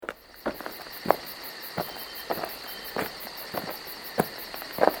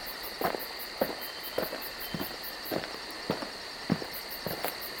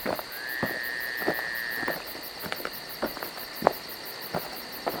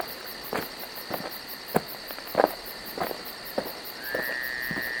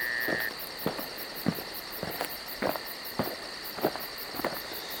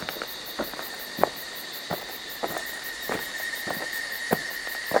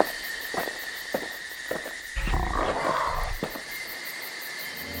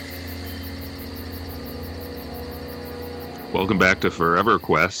Welcome back to Forever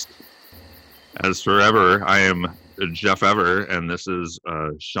Quest. As forever, I am Jeff Ever, and this is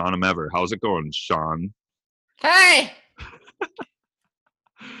Sean Ever. How's it going, Sean? Hey!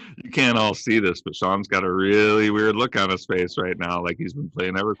 You can't all see this, but Sean's got a really weird look on his face right now, like he's been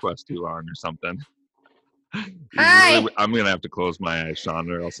playing EverQuest too long or something. Hi! I'm going to have to close my eyes,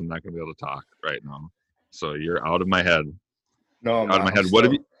 Sean, or else I'm not going to be able to talk right now. So you're out of my head. No, I'm out of my head.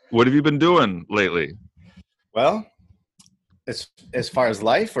 What have you been doing lately? Well, as far as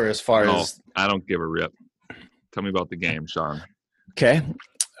life or as far as... I don't give a rip. Tell me about the game, Sean. Okay.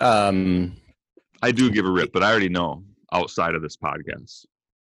 I do give a rip, but I already know outside of this podcast.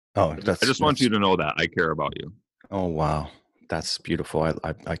 Oh, I just want you to know that I care about you. Oh, wow. That's beautiful.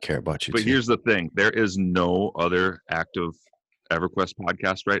 I care about you, but too. Here's the thing. There is no other active EverQuest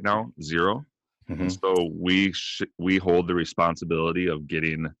podcast right now. Zero. Mm-hmm. So we hold the responsibility of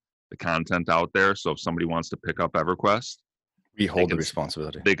getting the content out there. So if somebody wants to pick up EverQuest, we hold the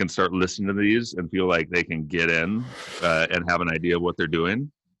responsibility. They can start listening to these and feel like they can get in and have an idea of what they're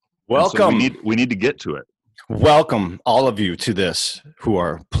doing. Welcome. So we need to get to it. Welcome, all of you, to this who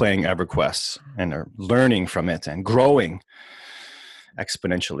are playing EverQuest and are learning from it and growing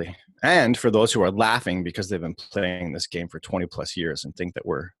exponentially. And for those who are laughing because they've been playing this game for 20 plus years and think that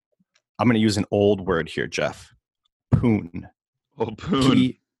I'm going to use an old word here, Jeff. Poon. Oh, poon.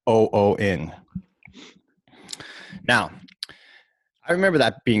 P-O-O-N. Now, I remember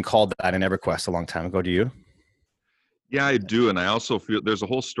that being called that in EverQuest a long time ago. Do you? Yeah, I do. And I also feel there's a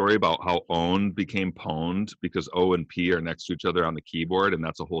whole story about how owned became pwned because O and P are next to each other on the keyboard. And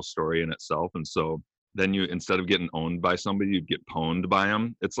that's a whole story in itself. And so then instead of getting owned by somebody, you'd get pwned by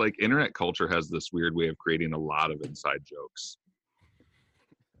them. It's like internet culture has this weird way of creating a lot of inside jokes.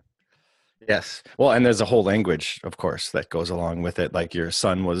 Yes. Well, and there's a whole language, of course, that goes along with it. Like your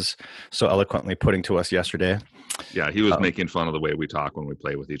son was so eloquently putting to us yesterday. Yeah, he was making fun of the way we talk when we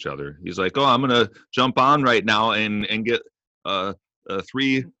play with each other. He's like, "Oh, I'm gonna jump on right now and get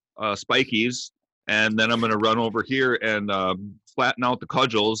 3 spikies, and then I'm gonna run over here and flatten out the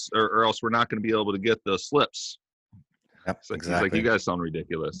cudgels, or else we're not gonna be able to get the slips." Yep, like, exactly. He's like, "You guys sound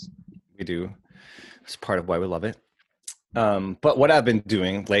ridiculous." We do. It's part of why we love it. But what I've been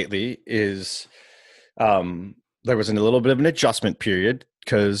doing lately is there was a little bit of an adjustment period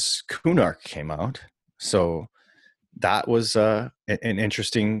because Kunark came out. So that was an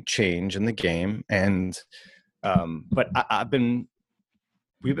interesting change in the game. And but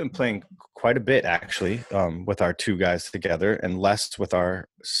we've been playing quite a bit, actually, with our 2 guys together and less with our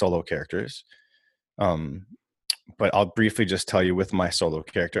solo characters. But I'll briefly just tell you, with my solo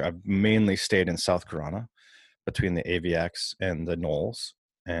character, I've mainly stayed in South Corona, between the AVX and the Knolls.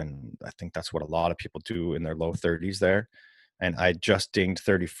 And I think that's what a lot of people do in their low 30s there. And I just dinged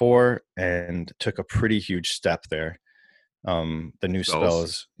 34 and took a pretty huge step there. The new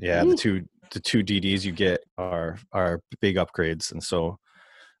spells, the two DDs you get are big upgrades.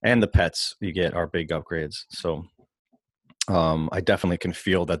 And the pets you get are big upgrades. So I definitely can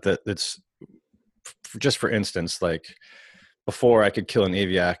feel that it's just, for instance, like before I could kill an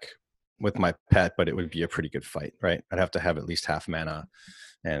Aviac with my pet, but it would be a pretty good fight, right? I'd have to have at least half mana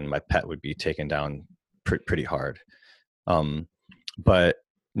and my pet would be taken down pretty hard. But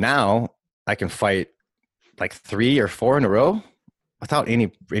now I can fight like 3 or 4 in a row without any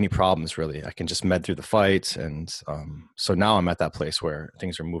problems, really. I can just med through the fights. And so now I'm at that place where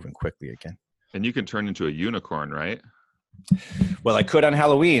things are moving quickly again. And you can turn into a unicorn, right? Well, I could on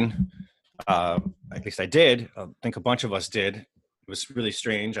Halloween. At least I did. I think a bunch of us did. It was really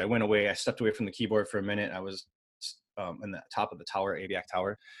strange. I went away. I stepped away from the keyboard for a minute. I was in the top of the tower, Aviac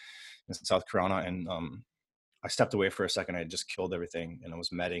Tower in South Corona. And I stepped away for a second. I had just killed everything and I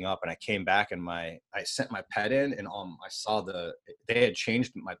was medding up. And I came back and I sent my pet in and I saw they had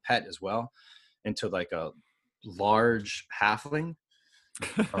changed my pet as well into like a large halfling.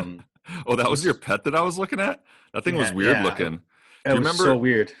 Oh, that was your pet that I was looking at? That thing was weird looking. It was so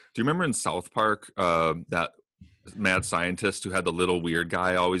weird. Do you remember in South Park that mad scientist who had the little weird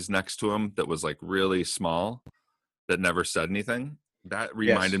guy always next to him that was like really small that never said anything? That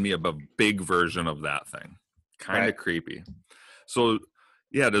reminded me of a big version of that thing. Kind of creepy. So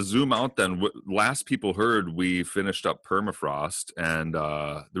yeah, to zoom out then, last people heard, we finished up Permafrost, and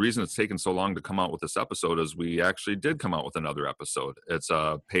the reason it's taken so long to come out with this episode is we actually did come out with another episode. It's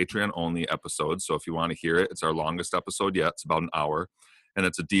a Patreon only episode, so if you want to hear it, it's our longest episode yet. It's about an hour. And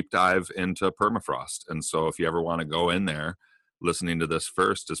it's a deep dive into Permafrost. And so if you ever want to go in there, listening to this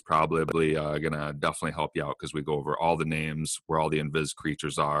first is probably going to definitely help you out, because we go over all the names, where all the invis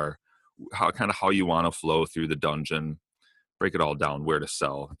creatures are, how you want to flow through the dungeon, break it all down, where to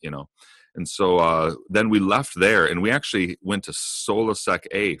sell, And so then we left there, and we actually went to Solosec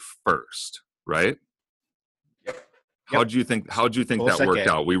A first, right? Yep. How'd you think that Solosec worked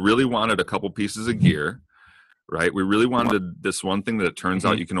A. out? We really wanted a couple pieces of gear, right? We really wanted this one thing that it turns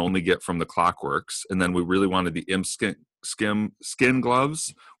out you can only get from the Clockworks, and then we really wanted the imp skin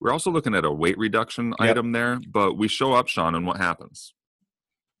gloves. We're also looking at a weight reduction item there, but we show up, Sean, and what happens?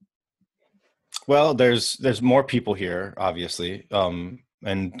 Well, there's more people here, obviously,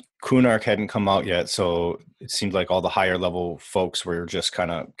 and Kunark hadn't come out yet, so it seemed like all the higher level folks were just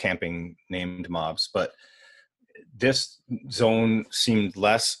kind of camping named mobs. But this zone seemed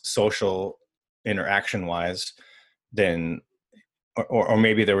less social interaction wise than, or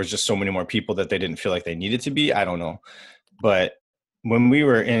maybe there was just so many more people that they didn't feel like they needed to be. I don't know. But when we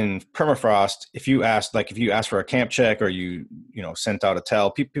were in permafrost, if you asked for a camp check or you sent out a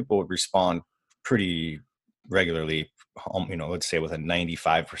tell, people would respond pretty regularly, let's say with a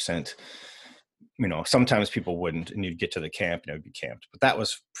 95%. Sometimes people wouldn't, and you'd get to the camp and it would be camped, but that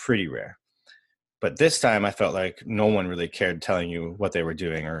was pretty rare. But this time I felt like no one really cared telling you what they were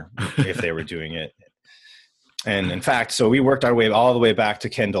doing or if they were doing it. And in fact, so we worked our way all the way back to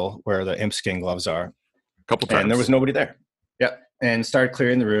Kendall where the imp skin gloves are. A couple times. And there was nobody there. Yep. And started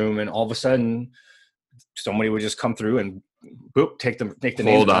clearing the room, and all of a sudden somebody would just come through and boop, take the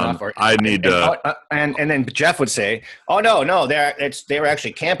name Hold on. off. I need to. And then Jeff would say, "Oh no, they were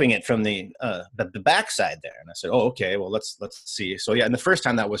actually camping it from the backside there." And I said, "Oh, okay. Well, let's see." So yeah, and the first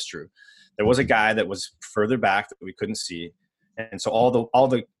time that was true. There was a guy that was further back that we couldn't see, and so all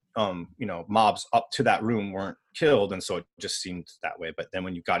the mobs up to that room weren't killed, and so it just seemed that way. But then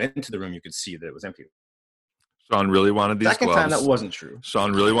when you got into the room, you could see that it was empty. Sean really wanted these Second gloves. time that wasn't true.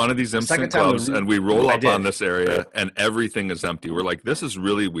 Sean really wanted these instant gloves, and we roll up on this area, and everything is empty. We're like, this is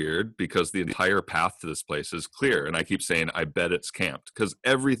really weird because the entire path to this place is clear. And I keep saying, I bet it's camped because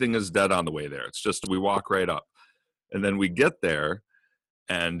everything is dead on the way there. It's just we walk right up. And then we get there,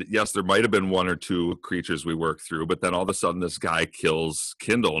 and yes, there might have been one or two creatures we worked through, but then all of a sudden this guy kills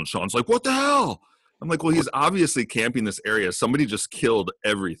Kindle, and Sean's like, what the hell? I'm like, well, he's obviously camping this area. Somebody just killed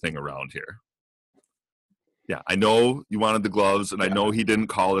everything around here. Yeah, I know you wanted the gloves, and I know he didn't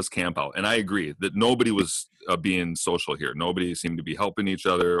call his camp out. And I agree that nobody was being social here. Nobody seemed to be helping each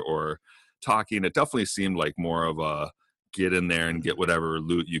other or talking. It definitely seemed like more of a get in there and get whatever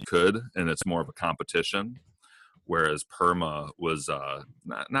loot you could, and it's more of a competition, whereas Perma was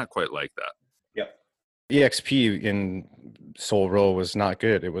not quite like that. Yep. EXP in Soul Row was not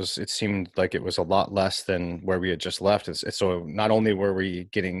good. It seemed like it was a lot less than where we had just left. So not only were we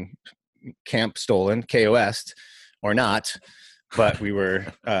getting camp stolen, KOS'd or not, but we were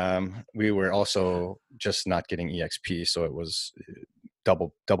also just not getting EXP, so it was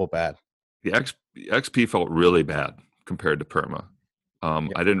double bad. The XP felt really bad compared to Perma.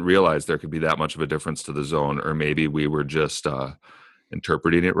 I didn't realize there could be that much of a difference to the zone, or maybe we were just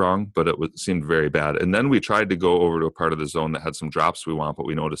interpreting it wrong, but it seemed very bad. And then we tried to go over to a part of the zone that had some drops we want, but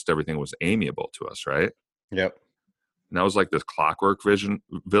we noticed everything was amiable to us, right? Yep. And that was like this Clockwork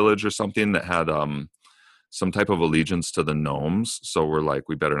village or something that had some type of allegiance to the gnomes. So we're like,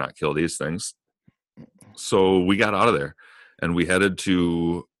 we better not kill these things. So we got out of there, and we headed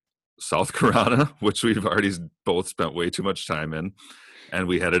to South Karana, which we've already both spent way too much time in. And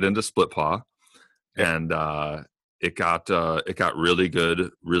we headed into Splitpaw, and it got really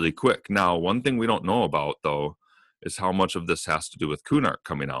good really quick. Now, one thing we don't know about, though, is how much of this has to do with Kunark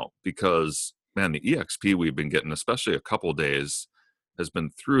coming out, because man, the EXP we've been getting, especially a couple days, has been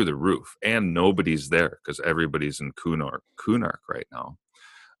through the roof, and nobody's there because everybody's in Kunark right now.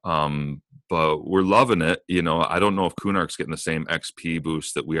 But we're loving it. I don't know if Kunark's getting the same XP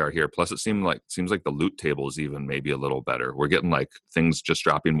boost that we are here. Plus, it seems like the loot table is even maybe a little better. We're getting like things just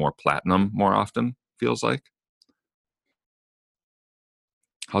dropping more platinum more often. Feels like.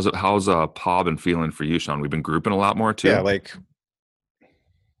 How's POB been feeling for you, Sean? We've been grouping a lot more too.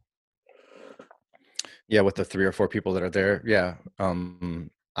 Yeah, with the 3 or 4 people that are there. Yeah.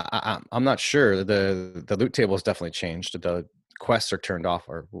 I'm not sure. The loot table has definitely changed. The quests are turned off,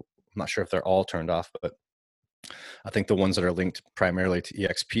 or I'm not sure if they're all turned off, but I think the ones that are linked primarily to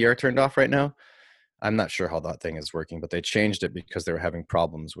EXP are turned off right now. I'm not sure how that thing is working, but they changed it because they were having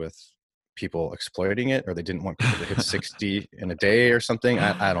problems with people exploiting it, or they didn't want people to hit 60 in a day or something.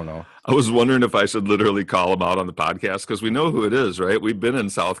 I don't know. I was wondering if I should literally call them out on the podcast, because we know who it is, right? We've been in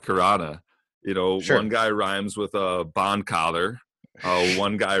South Karana. Sure. One guy rhymes with a bon collar.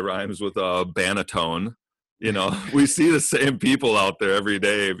 One guy rhymes with a banatone. We see the same people out there every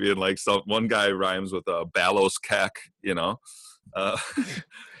day being like, one guy rhymes with a Balos Keck, uh,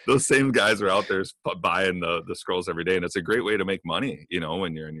 those same guys are out there buying the scrolls every day, and it's a great way to make money. You know,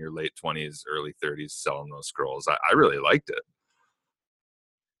 when you're in your late 20s, early 30s, selling those scrolls. I really liked it.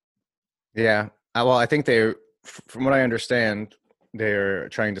 Yeah. Well, I think they, from what I understand, they're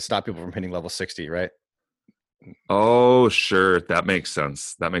trying to stop people from hitting level 60, right? Oh, sure. That makes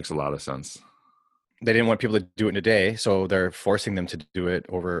sense. That makes a lot of sense. They didn't want people to do it in a day, so they're forcing them to do it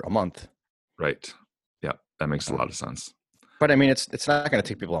over a month. Right. Yeah, that makes a lot of sense. But I mean, it's not going to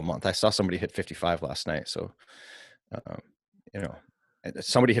take people a month. I saw somebody hit 55 last night, so you know,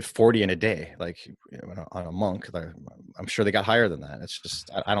 somebody hit 40 in a day, like on a monk. I'm sure they got higher than that. It's just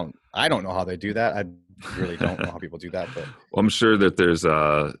I don't know how they do that. I really don't know how people do that. But well, I'm sure that there's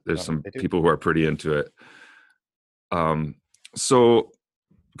some people who are pretty into it. So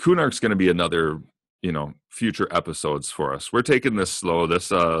Kunark's going to be another, future episodes for us. We're taking this slow. This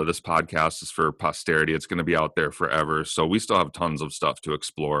podcast is for posterity. It's going to be out there forever. So we still have tons of stuff to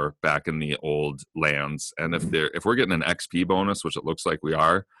explore back in the old lands. And if we're getting an XP bonus, which it looks like we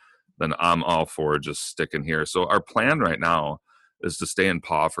are, then I'm all for just sticking here. So our plan right now is to stay in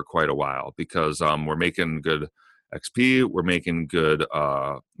Paw for quite a while because we're making good XP. We're making good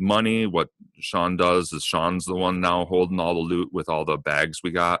money. What Sean does is Sean's the one now holding all the loot with all the bags we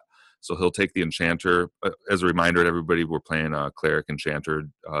got. So he'll take the Enchanter. As a reminder to everybody, we're playing a Cleric Enchanter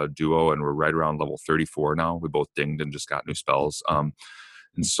duo, and we're right around level 34 now. We both dinged and just got new spells. And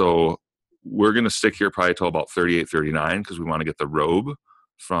so we're going to stick here probably till about 38, 39 because we want to get the robe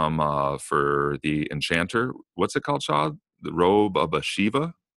from for the Enchanter. What's it called, Shaw? The Robe of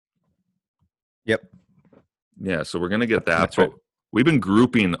Shiva? Yep. Yeah, so we're going to get that. That's right. We've been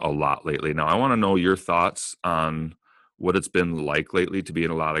grouping a lot lately. Now, I want to know your thoughts on what it's been like lately to be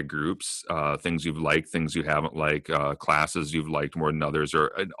in a lot of groups, things you've liked, things you haven't liked, classes you've liked more than others,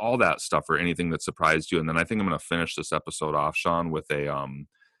 or all that stuff, or anything that surprised you. And then I think I'm going to finish this episode off, Sean, with a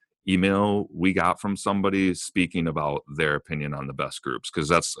email we got from somebody speaking about their opinion on the best groups, because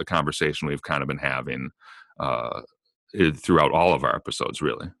that's a conversation we've kind of been having throughout all of our episodes,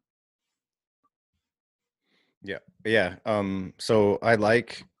 really. Yeah. So I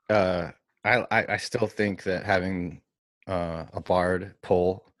like. I still think that having a bard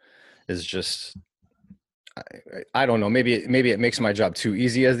pull is just. I don't know. Maybe it makes my job too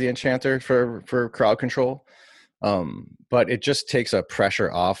easy as the enchanter for crowd control, but it just takes a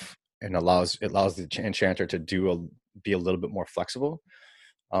pressure off and allows the enchanter to be a little bit more flexible,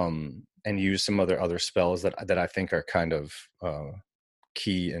 and use some other spells that I think are kind of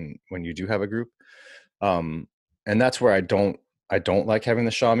key in when you do have a group. And that's where I don't like having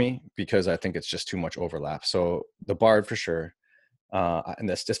the Shami, because I think it's just too much overlap. So the bard for sure. And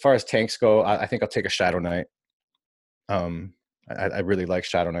as far as tanks go, I think I'll take a Shadow Knight. I really like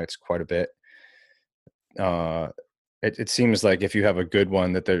Shadow Knights quite a bit. It seems like if you have a good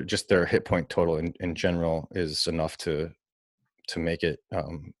one, that their hit point total in general is enough to make it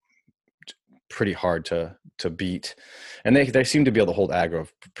pretty hard to beat, and they seem to be able to hold aggro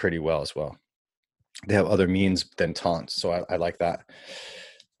pretty well as well. They have other means than taunts, so I like that.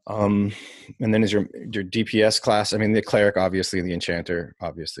 And then is your DPS class. I mean, the Cleric, obviously, the Enchanter,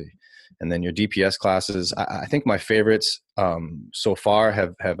 obviously, and then your DPS classes. I think my favorites so far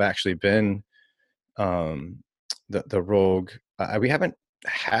have actually been the Rogue. We haven't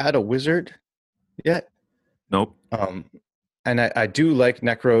had a Wizard yet. Nope. And I do like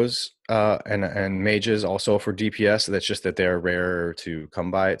Necros and Mages also for DPS. That's just that they're rarer to come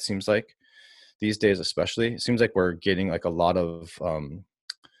by, it seems like. These days especially, it seems like we're getting like a lot of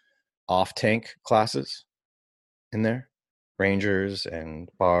off-tank classes in there. Rangers and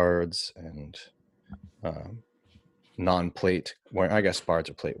Bards and non-plate wearing. I guess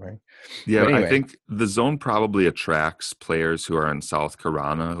Bards are plate wearing. Yeah, anyway. I think the zone probably attracts players who are in South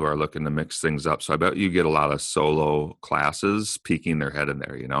Karana who are looking to mix things up. So I bet you get a lot of solo classes peeking their head in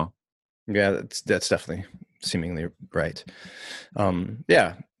there, Yeah, that's definitely seemingly right.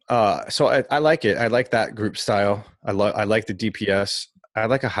 Yeah. So I like it. I like that group style. I like the DPS. I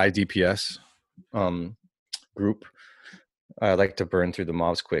like a high DPS group. I like to burn through the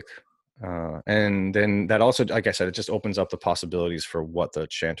mobs quick. And then that also, like I said, it just opens up the possibilities for what the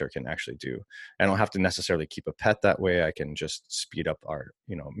Enchanter can actually do. I don't have to necessarily keep a pet that way. I can just speed up our,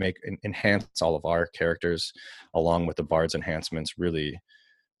 enhance all of our characters along with the Bard's enhancements, really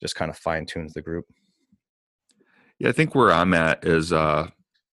just kind of fine tunes the group. Yeah, I think where I'm at is I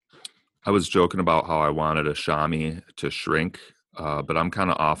was joking about how I wanted a Shami to shrink, but I'm kind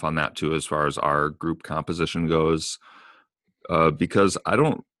of off on that too as far as our group composition goes, because I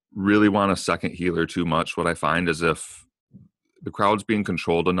don't really want a second healer too much. What I find is if the crowd's being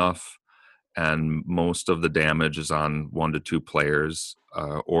controlled enough and most of the damage is on 1 to 2 players,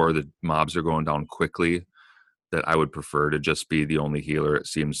 or the mobs are going down quickly, that I would prefer to just be the only healer. It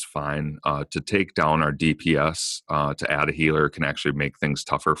seems fine. To take down our DPS, to add a healer can actually make things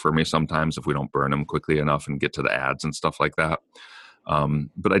tougher for me sometimes if we don't burn them quickly enough and get to the ads and stuff like that.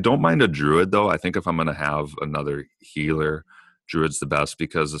 But I don't mind a druid, though. I think if I'm going to have another healer, druid's the best,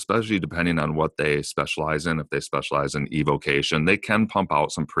 because especially depending on what they specialize in, if they specialize in evocation, they can pump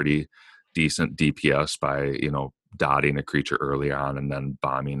out some pretty decent DPS by, dotting a creature early on and then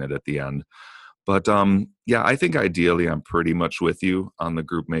bombing it at the end. But yeah, I think ideally I'm pretty much with you on the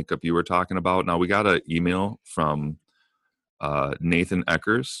group makeup you were talking about. Now, we got an email from Nathan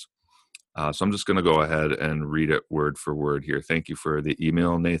Eckers. So I'm just going to go ahead and read it word for word here. Thank you for the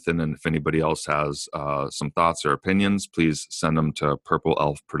email, Nathan. And if anybody else has some thoughts or opinions, please send them to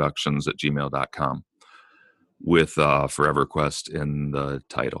purpleelfproductions@gmail.com with Forever Quest in the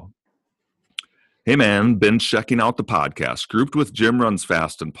title. Hey man, been checking out the podcast. Grouped with Jim Runs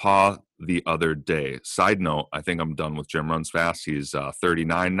Fast and Paw the other day. Side note, I think I'm done with Jim Runs Fast. He's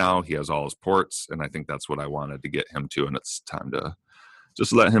 39 now. He has all his ports, and I think that's what I wanted to get him to, and it's time to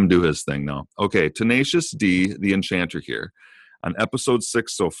just let him do his thing now. Okay, Tenacious D, the Enchanter here. On episode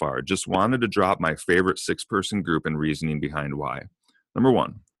 6 so far, just wanted to drop my favorite 6-person group and reasoning behind why. Number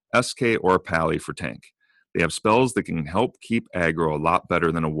 1, SK or Pally for tank. They have spells that can help keep aggro a lot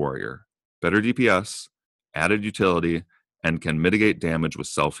better than a warrior. Better DPS, added utility, and can mitigate damage with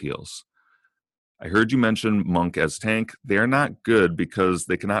self-heals. I heard you mention Monk as tank. They are not good because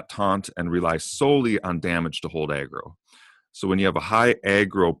they cannot taunt and rely solely on damage to hold aggro. So when you have a high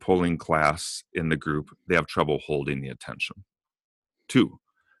aggro pulling class in the group, they have trouble holding the attention. 2,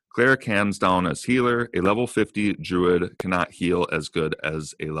 Cleric hands down as healer. A level 50 druid cannot heal as good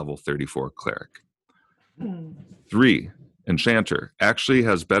as a level 34 cleric. 3, Enchanter actually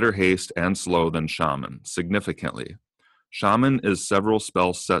has better haste and slow than Shaman, significantly. Shaman is several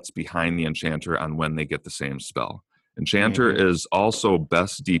spell sets behind the Enchanter on when they get the same spell. Enchanter is also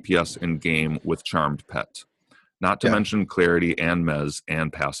best DPS in game with Charmed Pet. Not to mention Clarity and Mez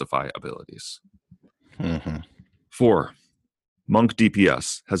and Pacify abilities. 4, Monk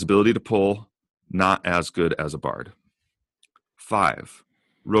DPS has ability to pull, not as good as a Bard. 5,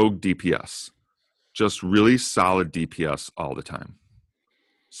 Rogue DPS. Just really solid DPS all the time.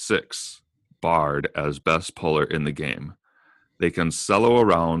 6, Bard as best puller in the game. They can cello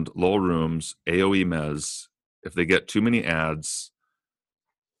around low rooms, AoE Mez. If they get too many ads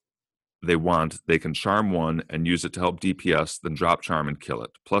they can charm one and use it to help DPS, then drop charm and kill it.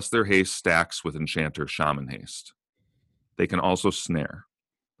 Plus their haste stacks with Enchanter Shaman haste. They can also snare.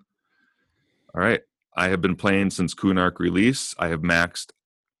 All right. I have been playing since Kunark release. I have maxed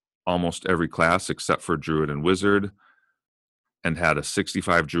almost every class except for Druid and Wizard, and had a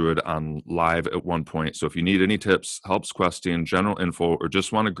 65 Druid on live at one point. So if you need any tips, helps questing, general info, or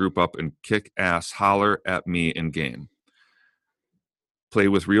just want to group up and kick ass, holler at me in game. Play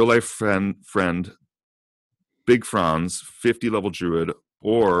with real life friend Big Franz, 50 level Druid,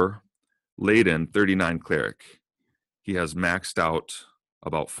 or Layden, 39 Cleric. He has maxed out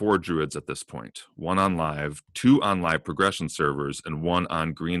about 4 Druids at this point. 1 on live, 2 on live progression servers, and 1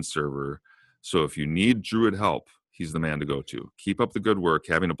 on green server. So if you need Druid help, he's the man to go to. Keep up the good work,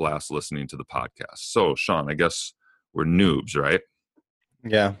 having a blast listening to the podcast. So, Sean, I guess we're noobs, right?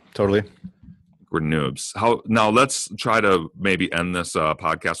 Yeah, totally. We're noobs. Now let's try to maybe end this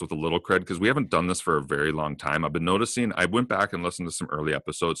podcast with a little cred, because we haven't done this for a very long time. I've been noticing, I went back and listened to some early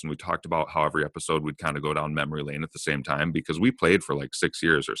episodes, and we talked about how every episode would kind of go down memory lane at the same time, because we played for like 6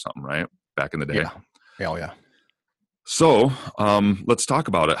 years or something, right? Back in the day. Yeah. Oh, yeah. So let's talk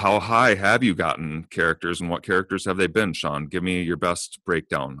about it. How high have you gotten characters, and what characters have they been, Sean? Give me your best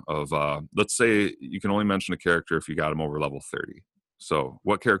breakdown of, let's say you can only mention a character if you got him over level 30. So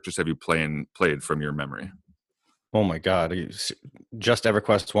what characters have you played from your memory? Oh my God. Just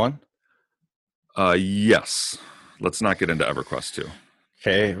EverQuest 1? Yes. Let's not get into EverQuest 2.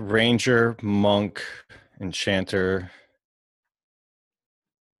 Okay. Ranger, Monk, Enchanter.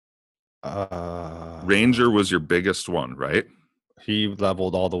 Ranger was your biggest one, right? He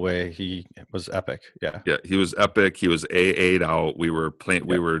leveled all the way. He was epic. Yeah. Yeah, he was epic. He was A8 out. We were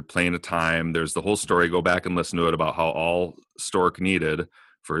playing a time. There's the whole story. Go back and listen to it about how all Stork needed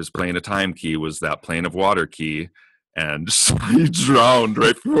for his plane of time key was that plane of water key, and he drowned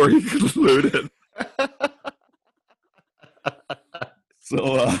right before he concluded.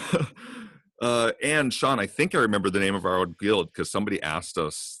 So and Sean, I think I remember the name of our old guild, because somebody asked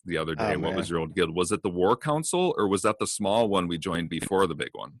us the other day, what was your old guild? Was it the War Council, or was that the small one we joined before the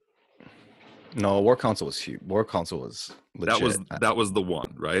big one? No, War Council was huge. War Council was legit. That was the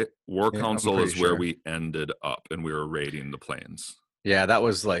one, right? War Yeah, Council I'm is pretty where sure. we ended up, and we were raiding the planes. Yeah, that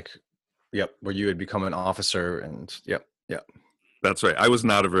was like, yep, where you had become an officer, and yep. That's right. I was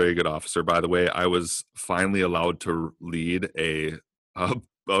not a very good officer, by the way. I was finally allowed to lead a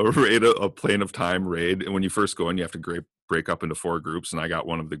raid, a plane of time raid. And when you first go in, you have to break up into 4 groups, and I got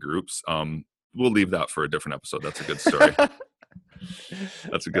one of the groups. We'll leave that for a different episode. That's a good story.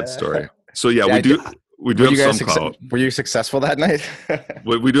 That's a good story. So yeah, we do have some clout. Were you successful that night?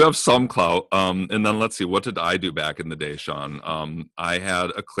 We do have some clout. And then let's see, what did I do back in the day, Sean? I had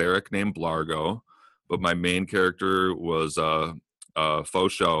a cleric named Blargo, but my main character was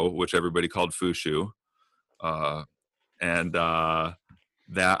Faux Show, which everybody called Fushu.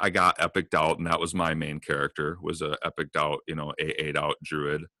 That I got epicked out, and that was my main character, was a epicked out, A8 out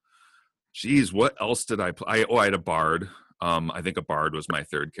druid. Jeez, what else did I play? I had a bard. I think a bard was my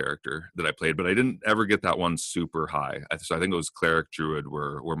 3rd character that I played, but I didn't ever get that one super high. So I think it was cleric druid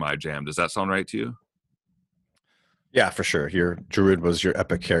were my jam. Does that sound right to you? Yeah, for sure. Your druid was your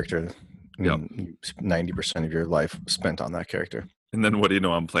epic character. Yep. 90% of your life spent on that character. And then what do you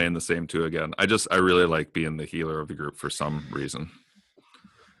know? I'm playing the same 2 again. I really like being the healer of the group for some reason.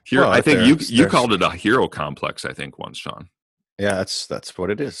 Here, well, I think you called it a hero complex, I think, once, Sean. Yeah, that's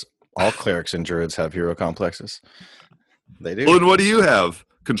what it is. All clerics and druids have hero complexes. They do. Well, and what do you have?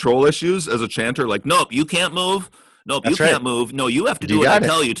 Control issues as a chanter? Like, nope, you can't move. Nope, you can't move. No, you have to do what I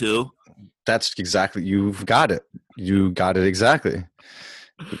tell you to. That's exactly. You've got it. You got it exactly.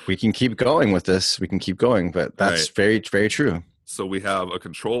 We can keep going with this. We can keep going, but that's very, very true. So we have a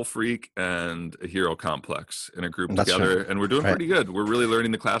control freak and a hero complex in a group together, and we're doing pretty good. We're really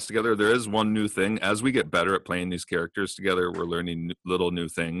learning the class together. There is one new thing. As we get better at playing these characters together, we're learning little new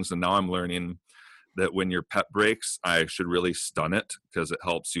things. And now I'm learning that when your pet breaks, I should really stun it because it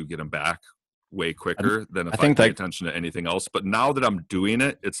helps you get them back way quicker than if I pay attention to anything else. But now that I'm doing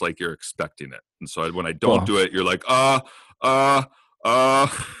it, it's like you're expecting it. And so when I don't do it, you're like, God,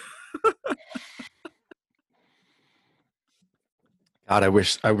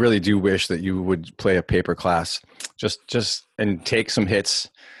 I really do wish that you would play a paper class, just and take some hits,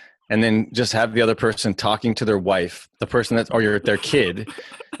 and then just have the other person talking to their wife, the person or their kid,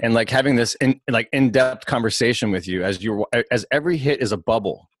 and like having this in-depth conversation with you as every hit is a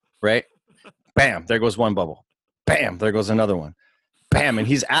bubble, right? Bam, there goes one bubble. Bam, there goes another one. Bam,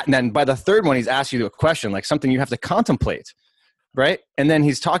 and then by the 3rd one, he's asked you a question, like something you have to contemplate. Right. And then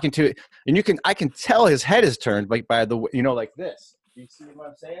he's talking to it, and I can tell his head is turned like by the, like this. You see what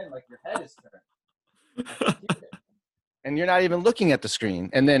I'm saying? Like your head is turned. And you're not even looking at the screen.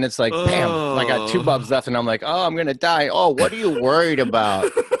 And then it's like, bam, I got 2 bubs left, and I'm like, oh, I'm going to die. Oh, what are you worried about?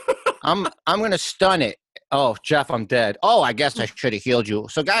 I'm going to stun it. Oh, Jeff, I'm dead. Oh, I guess I should have healed you.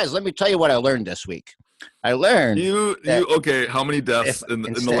 So guys, let me tell you what I learned this week. I learned okay, how many deaths in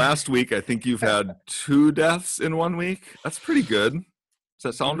the last week? I think you've had 2 deaths in 1 week. That's pretty good. Does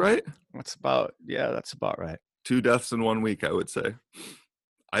that sound right? That's about right. 2 deaths in 1 week, I would say.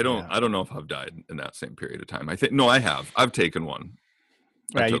 I don't know if I've died in that same period of time. I have. I've taken one.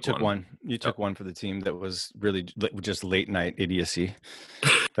 Yeah, you took one. You took one for the team that was really just late night idiocy.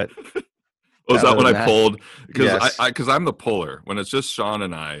 But is that what I pulled? Because I'm the puller. When it's just Sean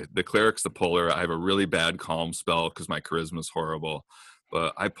and I, the cleric's the puller. I have a really bad calm spell because my charisma is horrible.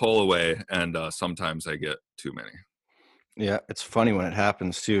 But I pull away, and sometimes I get too many. Yeah, it's funny when it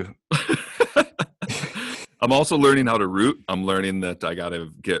happens too. I'm also learning how to root. I'm learning that I got to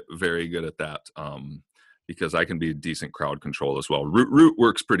get very good at that because I can be decent crowd control as well. Root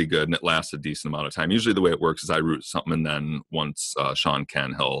works pretty good, and it lasts a decent amount of time. Usually the way it works is I root something, and then once Sean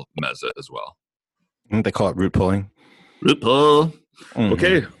can, he'll mez it as well. They call it root pulling. Root pull. Mm-hmm.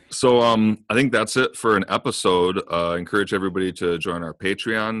 Okay, so I think that's it for an episode. I encourage everybody to join our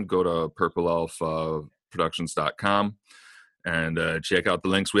Patreon. Go to purpleelfproductions.com. And check out the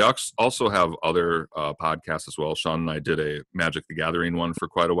links. We also have other podcasts as well. Sean and I did a Magic the Gathering one for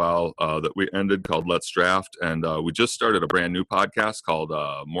quite a while that we ended called Let's Draft. And we just started a brand new podcast called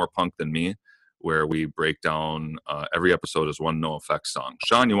More Punk Than Me, where we break down every episode as one NoFX song.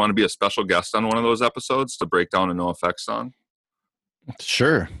 Sean, you want to be a special guest on one of those episodes to break down a NoFX song?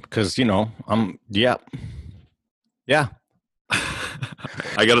 Sure, because, yeah.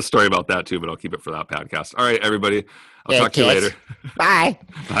 I got a story about that too, but I'll keep it for that podcast. All right, everybody. I'll talk to you later. Bye.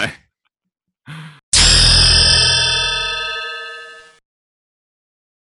 Bye.